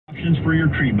options for your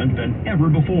treatment than ever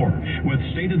before. With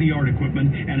state-of-the-art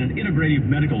equipment and an integrative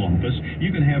medical office,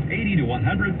 you can have 80 to 100%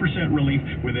 relief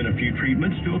within a few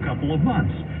treatments to a couple of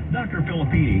months. Dr.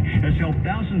 Filippini has helped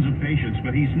thousands of patients,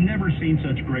 but he's never seen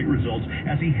such great results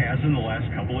as he has in the last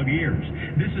couple of years.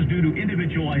 This is due to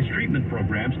individualized treatment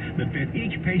programs that fit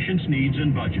each patient's needs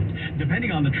and budget.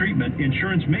 Depending on the treatment,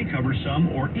 insurance may cover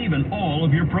some or even all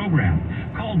of your program.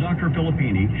 Call Dr.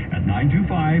 Filippini at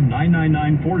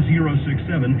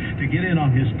 925-999-4067 to get in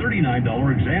on his $39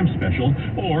 exam special,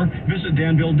 or visit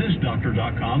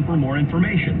danbilldiscdoctor.com for more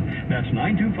information. That's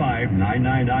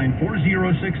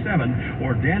 925-999-4067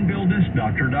 or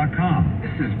danbilldiscdoctor.com.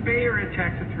 This is Bay Area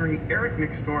tax attorney Eric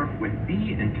Nixdorf with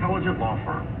The Intelligent Law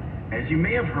Firm. As you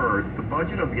may have heard, the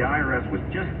budget of the IRS was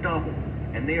just doubled,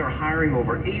 and they are hiring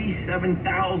over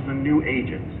 87,000 new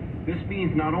agents. This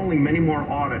means not only many more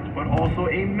audits, but also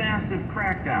a massive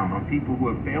crackdown on people who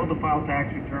have failed to file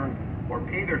tax returns or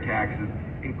pay their taxes,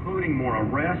 including more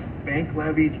arrests, bank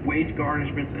levies, wage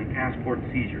garnishments, and passport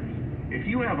seizures. If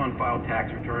you have unfiled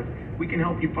tax returns, we can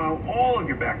help you file all of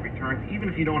your back returns, even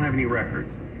if you don't have any records.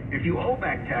 If you owe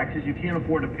back taxes you can't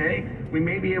afford to pay, we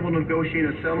may be able to negotiate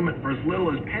a settlement for as little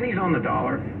as pennies on the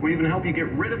dollar, or even help you get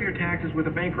rid of your taxes with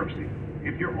a bankruptcy.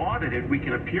 If you're audited, we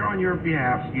can appear on your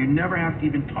behalf so you never have to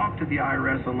even talk to the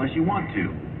IRS unless you want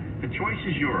to. The choice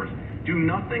is yours. Do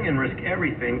nothing and risk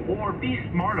everything, or be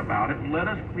smart about it and let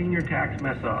us clean your tax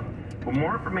mess up. For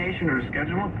more information or to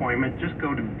schedule an appointment, just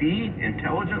go to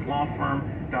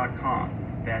theintelligentlawfirm.com.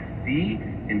 That's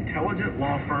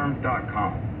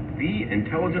theintelligentlawfirm.com.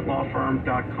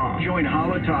 theintelligentlawfirm.com. Join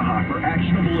Hala Taha for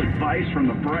actionable advice from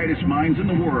the brightest minds in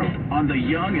the world on the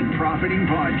Young and Profiting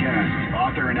Podcast.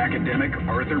 Author and academic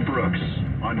Arthur Brooks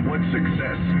on what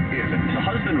success isn't. The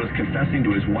husband was confessing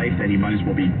to his wife that he might as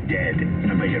well be dead. And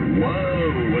I'm thinking,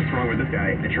 whoa, what's wrong with this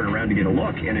guy? I turn around to get a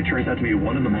look, and it turns out to be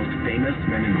one of the most famous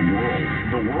men in the world.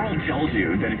 The world tells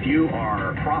you that if you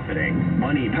are profiting,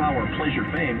 money, power, pleasure,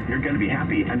 fame, you're going to be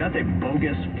happy, and that's a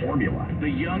bogus formula.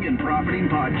 The Young and Profiting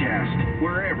Podcast,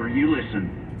 wherever you listen.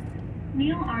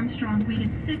 Neil Armstrong waited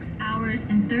 6 hours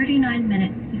and 39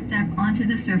 minutes to step onto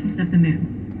the surface of the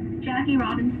moon. Jackie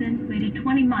Robinson waited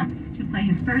 20 months to play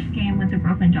his first game with the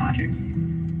Brooklyn Dodgers.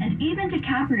 And even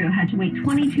DiCaprio had to wait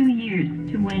 22 years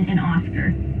to win an Oscar.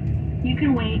 You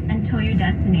can wait until your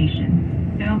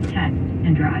destination. Don't text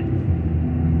and drive.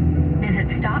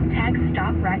 Visit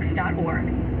StopTextStopWrecks.org.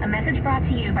 A message brought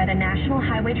to you by the National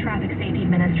Highway Traffic Safety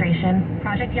Administration,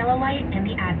 Project Yellow Light, and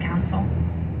the Ad Council.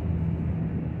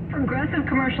 Progressive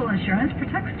Commercial Insurance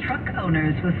protects truck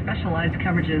owners with specialized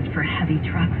coverages for heavy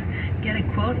trucks. Get a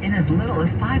quote in as little as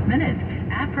 5 minutes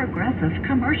at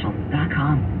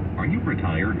progressivecommercial.com. Are you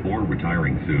retired or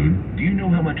retiring soon? Do you know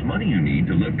how much money you need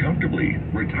to live comfortably?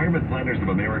 Retirement Planners of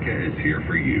America is here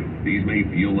for you. These may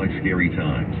feel like scary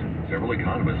times. Several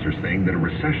economists are saying that a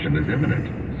recession is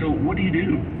imminent. So what do you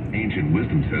do? Ancient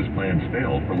wisdom says plans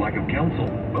fail for lack of counsel,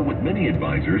 but with many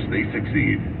advisors, they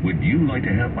succeed. Would you like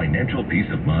to have financial peace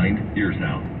of mind? Here's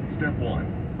how. Step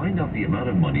 1. Find out the amount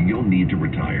of money you'll need to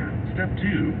retire. Step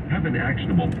 2. Have an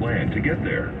actionable plan to get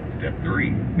there. Step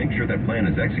 3. Make sure that plan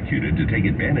is executed to take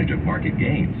advantage of market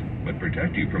gains, but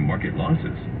protect you from market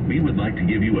losses. We would like to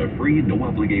give you a free,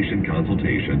 no-obligation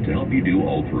consultation to help you do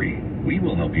all three. We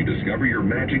will help you discover your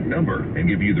magic number and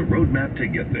give you the roadmap to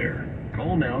get there.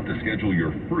 Call now to schedule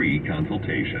your free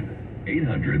consultation.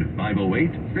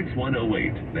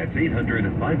 800-508-6108. That's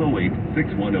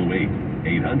 800-508-6108.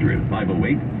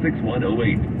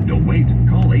 800-508-6108. Don't wait.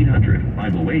 Call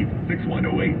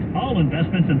 800-508-6108. All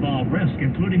investments involve risk,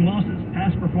 including losses.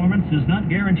 Past performance does not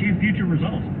guarantee future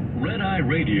results. Red Eye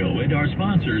Radio and our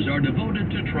sponsors are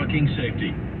devoted to trucking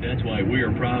safety. That's why we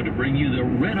are proud to bring you the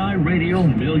Red Eye Radio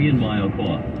Million Mile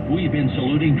Club. We've been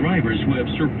saluting drivers who have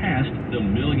surpassed the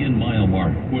million-mile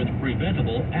mark with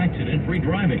preventable, accident-free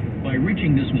driving. By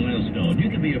reaching this milestone, you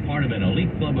can be a part of an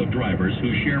elite club of drivers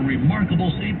who share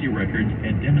remarkable safety records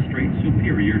and demonstrate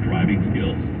superior driving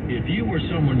skills. If you or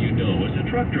someone you know is a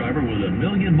truck driver with 1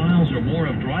 million miles or more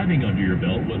of driving under your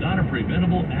belt without a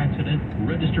preventable accident,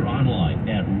 register online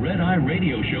at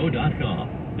redeyeradioshow.com.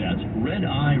 That's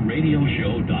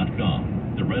redeyeradioshow.com.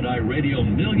 The Red Eye Radio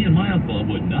Million Mile Club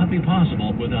would not be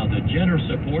possible without the generous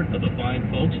support of the fine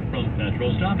folks from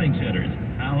Petrol Stopping Centers,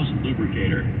 House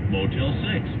Lubricator, Motel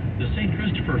 6, the St.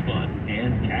 Christopher Fund,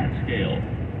 and Cat Scale.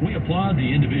 We applaud the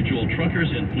individual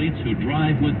truckers and fleets who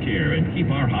drive with care and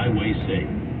keep our highways safe.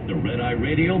 The Red Eye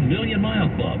Radio Million Mile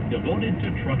Club, devoted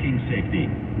to trucking safety.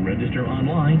 Register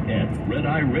online at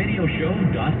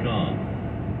redeyeradioshow.com.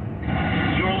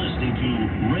 You're listening to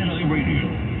Red Eye Radio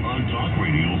on Talk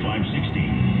Radio 560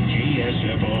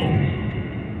 KSFO.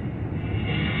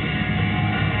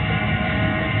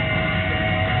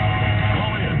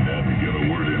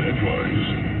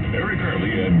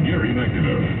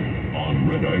 America on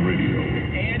Red Eye Radio.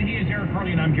 And he is Eric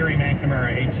Harley, and I'm Gary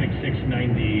McNamara,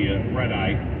 86690 Red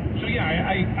Eye. So yeah,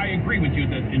 I agree with you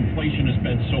that inflation has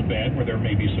been so bad where there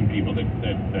may be some people that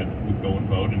would go and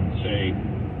vote and say,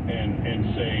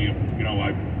 you know,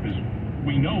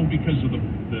 we know because of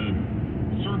the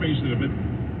surveys that have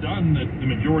been done that the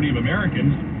majority of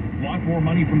Americans want more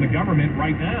money from the government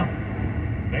right now.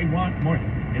 They want more,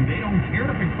 and they don't care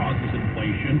if it causes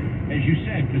inflation, as you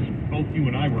said, because both you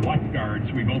and I were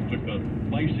lifeguards. We both took the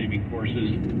life-saving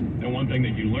courses, and one thing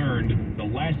that you learned, the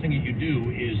last thing that you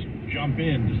do is jump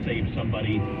in to save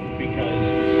somebody, because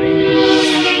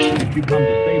if you come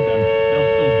to save them, they'll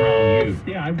still drown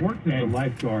you. Yeah, I worked as a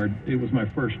lifeguard. It was my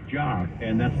first job,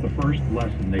 and that's the first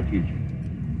lesson they teach you,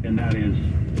 and that is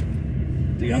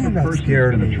the other person is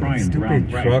going to try and drown.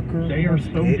 Trucker, they are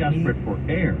so desperate for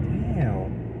air. Yeah.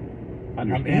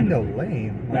 Understand I'm in the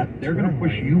lane. that they're going to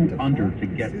push you under to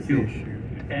get to it.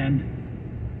 And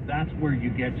that's where you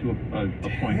get to a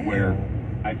point where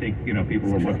I think, you know,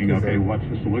 people are looking, okay, what's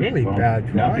the solution? Really well,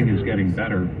 nothing is getting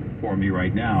better for me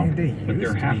right now, but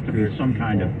there has to be some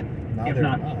kind of,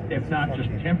 if not just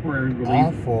temporary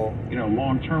relief, you know,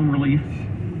 long-term relief,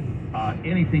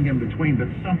 anything in between, but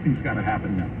something's got to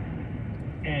happen now.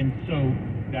 And so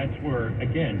that's where,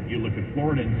 again, you look at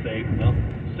Florida and say, well,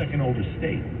 second oldest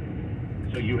state.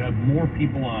 So you have more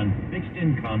people on fixed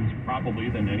incomes probably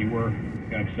than anywhere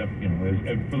except, you know,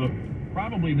 for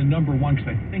probably the number one,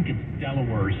 because I think it's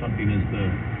Delaware or something, it's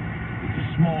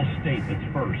a small state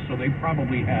that's first. So they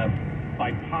probably have,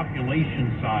 by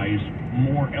population size,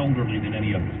 more elderly than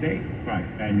any other state. Right,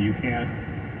 and you can't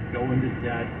go into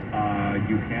debt,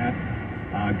 you can't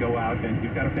go out, and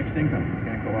you've got a fixed income. You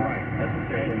can't go out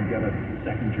necessarily and get a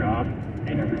second job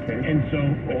in every case. And so,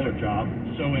 or a job.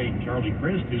 So a Charlie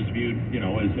Crist who's viewed, you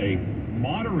know, as a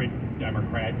moderate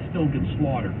Democrat still gets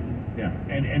slaughtered. Yeah.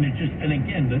 And it just, and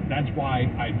again, that's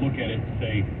why I look at it and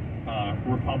say,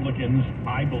 Republicans,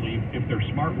 I believe, if they're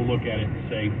smart, will look at it and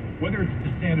say, whether it's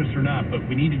DeSantis or not, but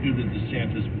we need to do the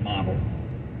DeSantis model.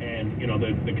 And, you know,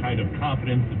 the kind of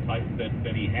confidence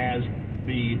that he has,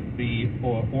 the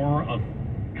aura of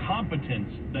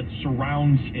competence that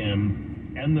surrounds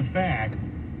him, and the fact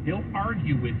he'll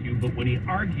argue with you, but when he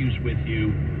argues with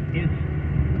you,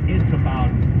 it's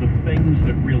about the things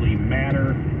that really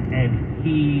matter, and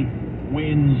he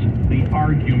wins the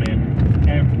argument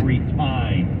every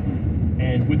time.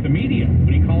 And with the media,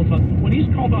 when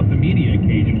he's called out the media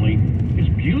occasionally, it's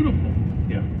beautiful.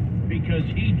 Yeah. Because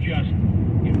he just,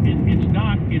 it's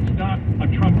not a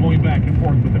Trump going back and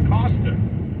forth with Acosta.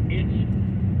 It's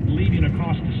leaving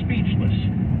Acosta speechless.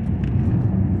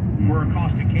 Where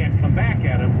Acosta can't come back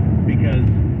at him because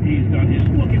he's done his,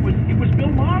 look, it was Bill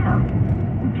Maher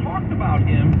who talked about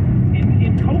him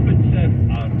in COVID, said,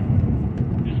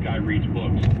 this guy reads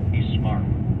books, he's smart.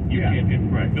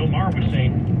 Right. Bill Maher was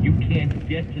saying you can't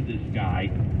get to this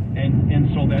guy, and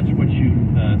so that's what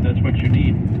you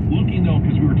need. Looking though,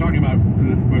 because we were talking about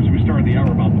as we started the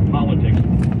hour about the politics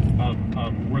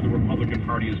of where the Republican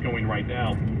Party is going right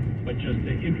now, but just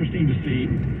interesting to see,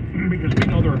 because we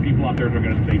know there are people out there that are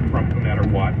going to say Trump no matter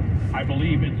what. I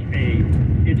believe it's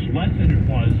less than it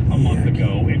was a month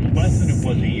ago, it's less than it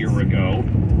was a year ago,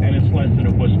 and it's less than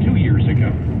it was 2 years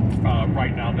ago.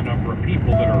 Right now, the number of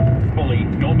people that are fully,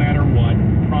 no matter what,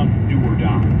 Trump, do or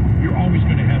die. You're always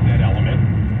going to have that element.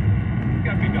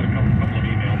 We've got a couple of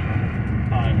emails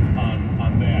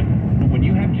on that. But when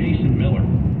you have Jason Miller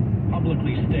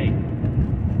publicly state,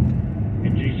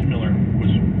 and Jason Miller was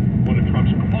one of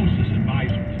Trump's closest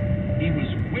advisors, he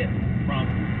was with Trump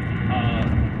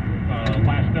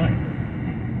last night.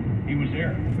 He was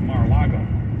there at Mar-a-Lago.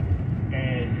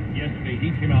 And yesterday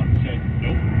he came out and said,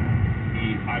 nope.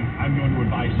 I'm going to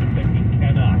advise him that he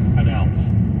cannot announce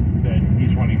that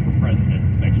he's running for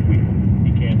president next week.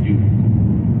 He can't do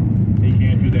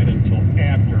that until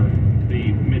after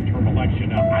the midterm election.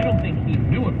 Now, I don't think he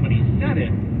knew it when he said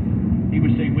it. He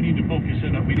was saying we need to focus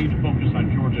on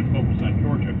Georgia and focus on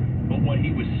Georgia. But what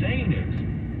he was saying is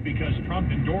because Trump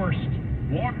endorsed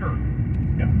Walker,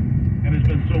 and has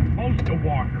been so close to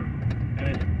Walker, and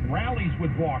has rallies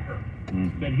with Walker,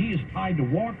 that he is tied to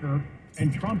Walker.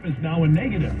 And Trump is now a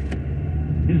negative.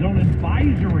 His own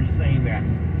advisor is saying that.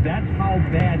 That's how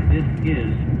bad this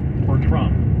is for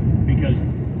Trump. Because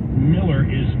Miller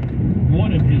is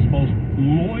one of his most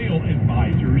loyal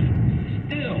advisors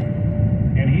still.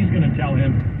 And he's going to tell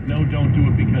him, no, don't do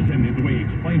it because, and the way he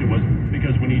explained it was,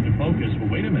 because we need to focus.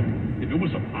 Well, wait a minute. If it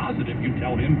was a positive, you'd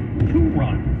tell him to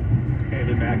run.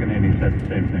 Kayleigh McEnany said the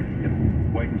same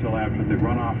thing. Wait until after the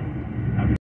runoff.